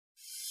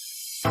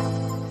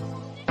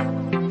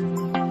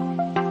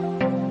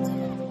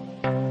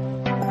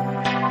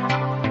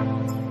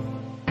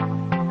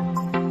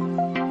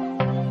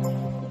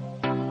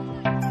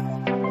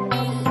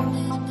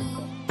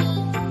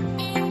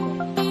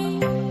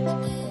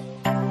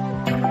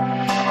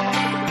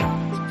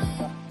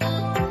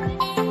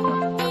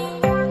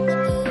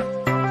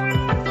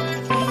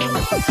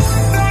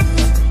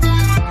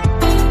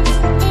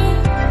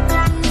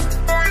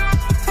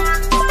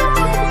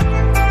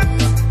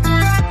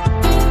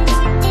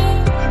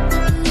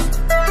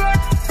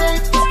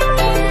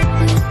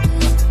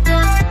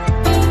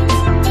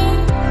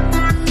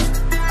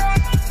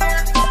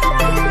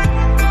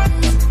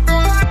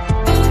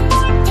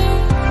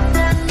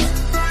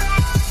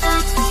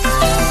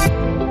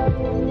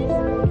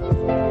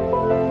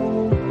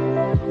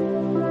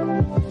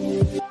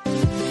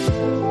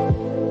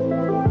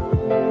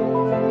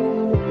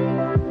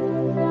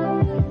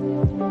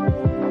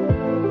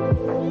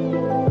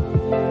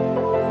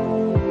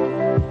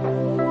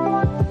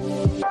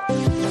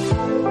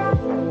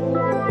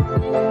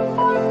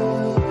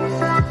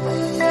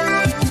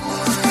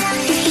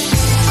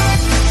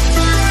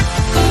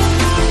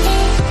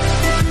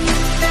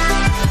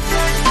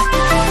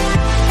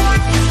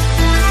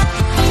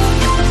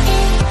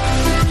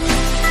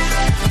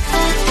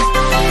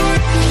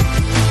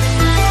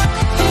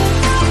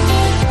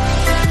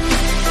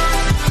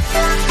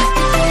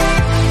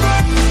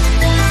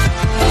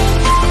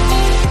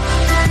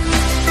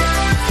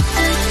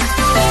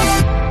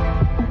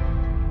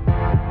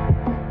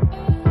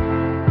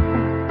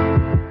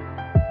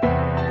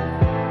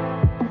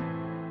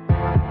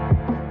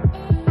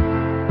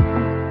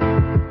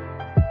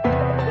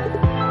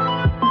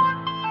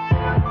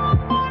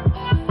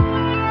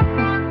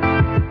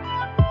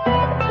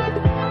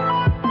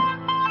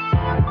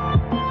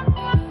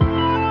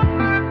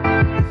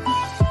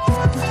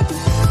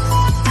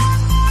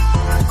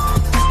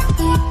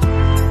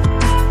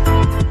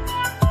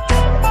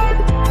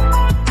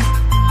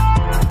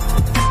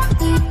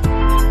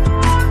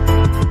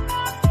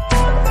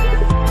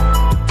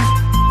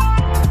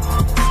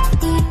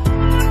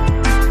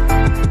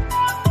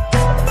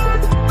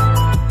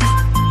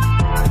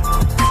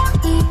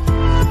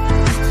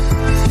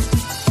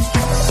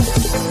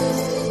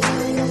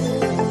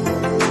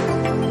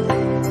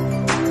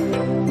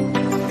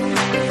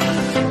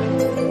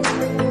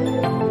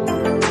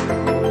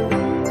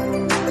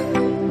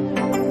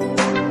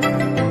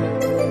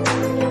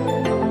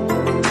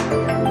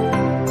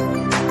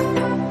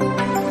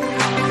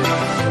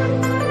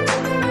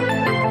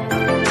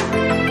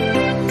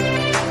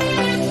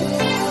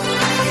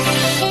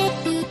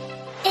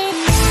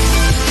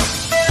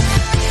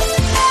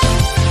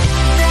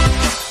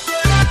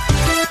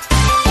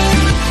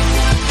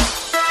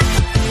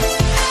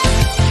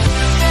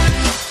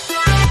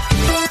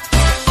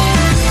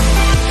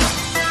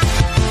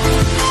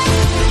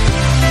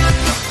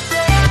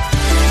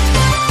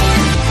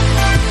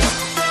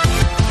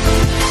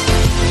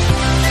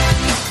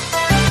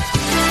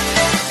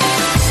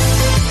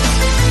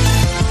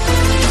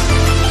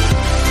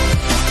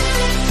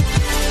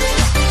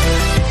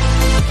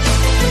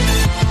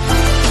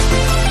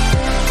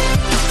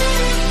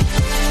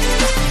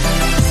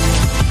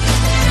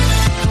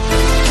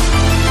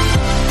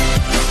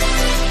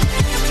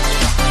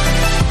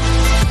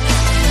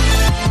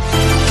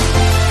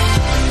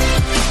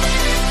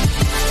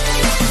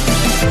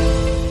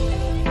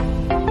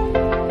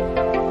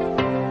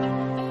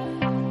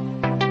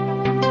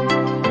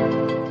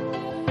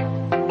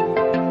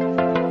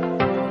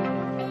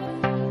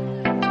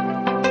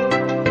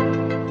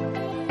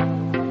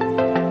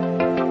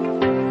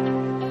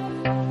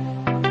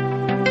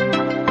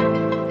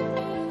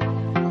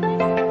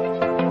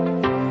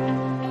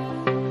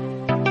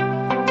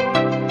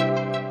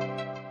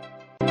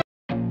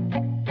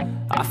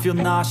I feel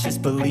nauseous,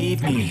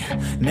 believe me.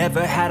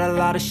 Never had a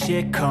lot of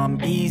shit come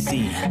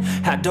easy.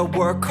 Had to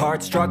work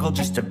hard, struggle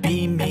just to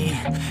be me.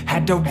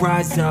 Had to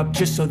rise up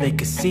just so they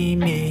could see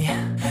me.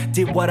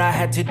 Did what I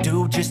had to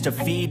do just to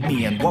feed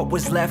me. And what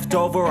was left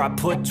over I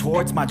put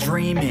towards my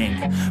dreaming.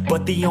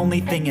 But the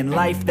only thing in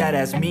life that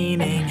has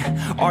meaning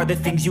are the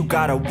things you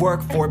gotta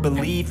work for,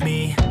 believe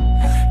me.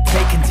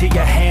 Take into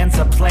your hands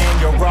a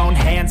plan, your own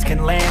hands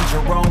can land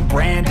your own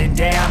brand. And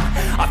damn,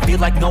 I feel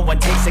like no one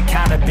takes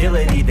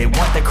accountability. They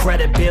want the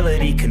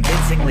credibility,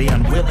 convincingly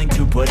unwilling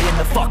to put in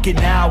the fucking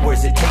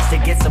hours it takes to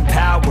get some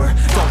power.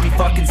 Don't be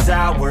fucking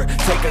sour,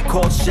 take a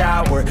cold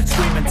shower.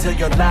 Scream until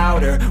you're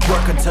louder,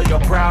 work until you're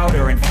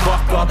prouder. And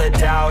fuck all the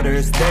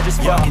doubters, they're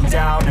just fucking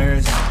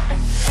downers.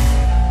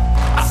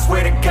 I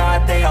swear to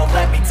God they all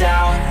let me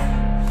down.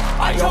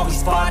 I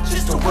always fought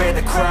just to wear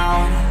the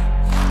crown.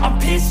 I'm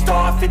pissed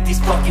off at these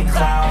fucking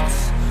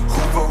clowns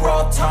who were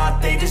all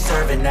taught they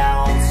deserve an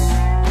ounce.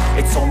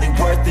 It's only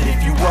worth it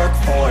if you work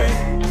for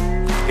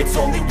it. It's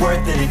only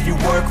worth it if you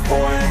work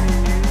for it.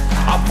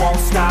 I won't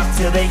stop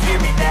till they hear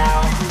me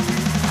now.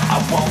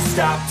 I won't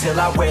stop till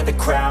I wear the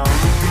crown.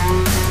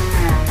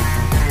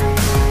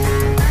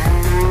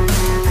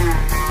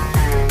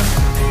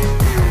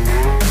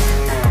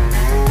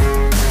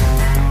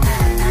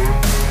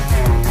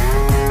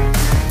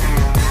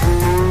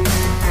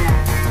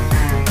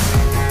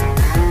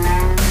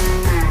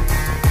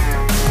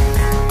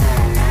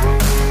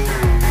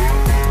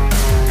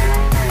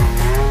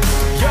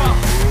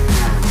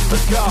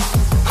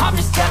 I'm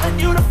just telling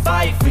you to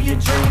fight for your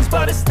dreams,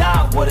 but it's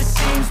not what it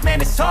seems.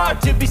 Man, it's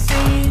hard to be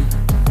seen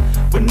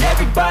when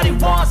everybody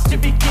wants to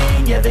be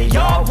king. Yeah, they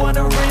all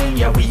wanna ring,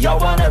 yeah, we all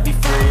wanna be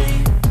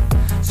free.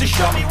 So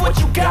show me what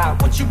you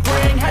got, what you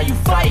bring, how you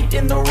fight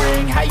in the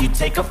ring, how you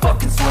take a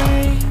fucking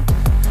swing.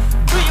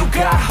 Do you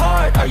got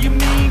heart, are you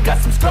mean? Got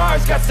some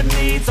scars, got some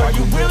needs, are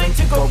you willing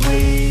to go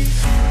bleed?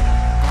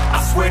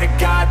 I swear to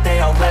God they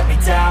all let me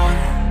down.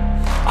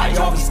 I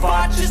always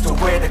fought just to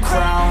wear the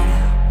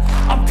crown.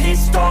 I'm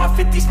pissed off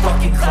at these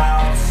fucking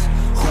clowns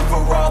who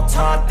were all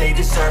taught they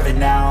deserve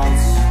an ounce.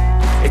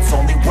 It's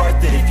only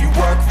worth it if you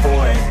work for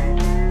it.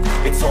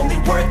 It's only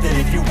worth it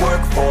if you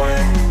work for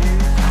it.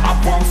 I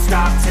won't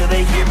stop till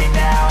they hear me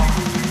now.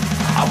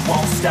 I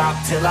won't stop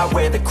till I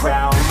wear the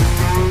crown.